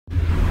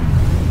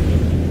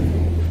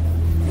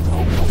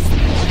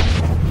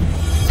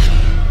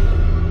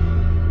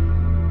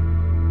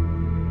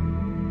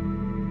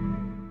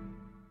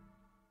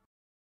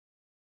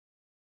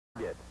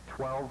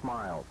12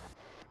 miles.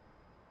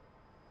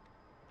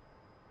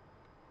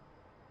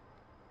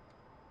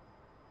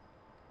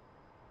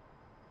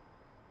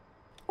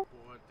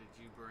 What did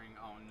you bring?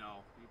 Oh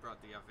no, you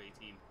brought the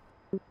F18.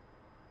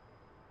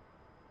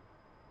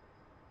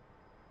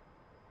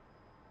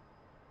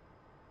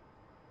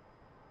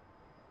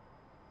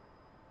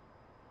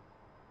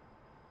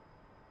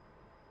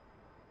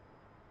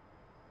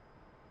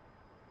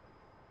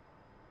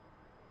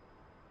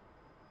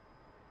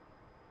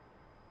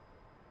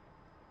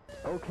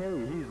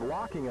 Okay, he's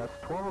locking us.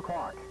 12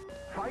 o'clock.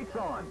 Fight's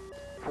on.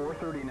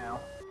 4:30 now.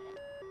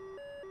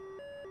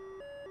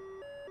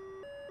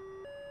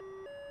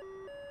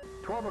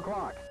 $12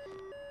 o'clock.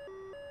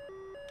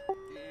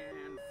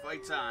 And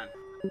fight's on.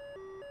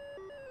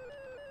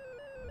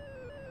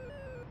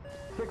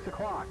 6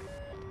 o'clock.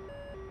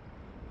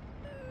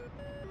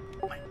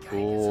 Oh my god, he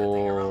gets that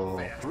thing around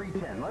fast.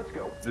 3:10. Let's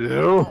go.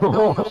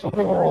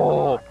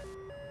 Dude.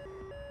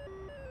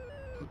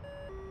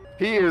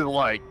 He is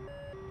like,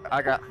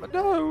 I got my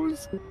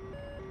nose.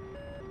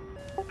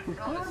 He's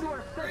Oh, this is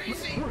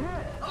crazy.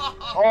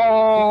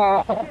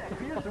 Oh.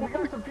 We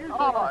got some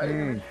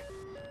fusion.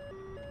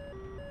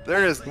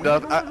 There is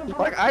nothing.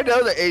 Like, I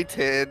know the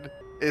A10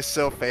 is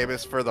so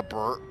famous for the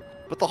burp,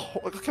 but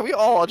can we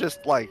all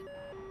just like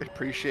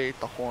appreciate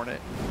the Hornet?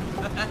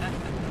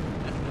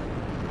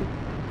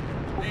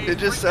 It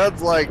just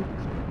sounds like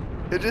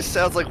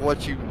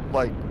what you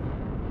like,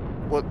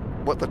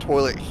 what the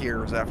toilet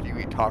hears after you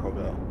eat Taco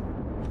Bell.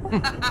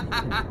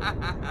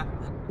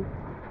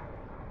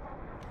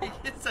 He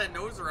gets that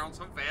nose around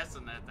so fast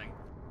in that thing.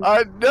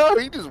 I know,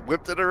 he just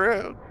whipped it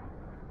around.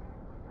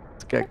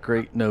 It's got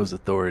great nose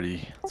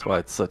authority. That's why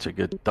it's such a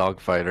good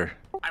dog fighter.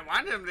 I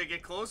wanted him to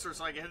get closer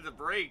so I could hit the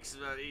brakes,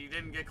 but he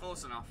didn't get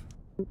close enough.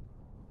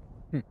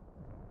 Went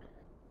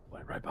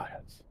right by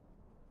us.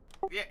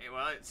 Yeah,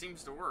 well, it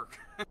seems to work.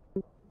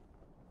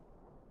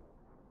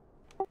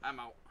 I'm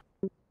out.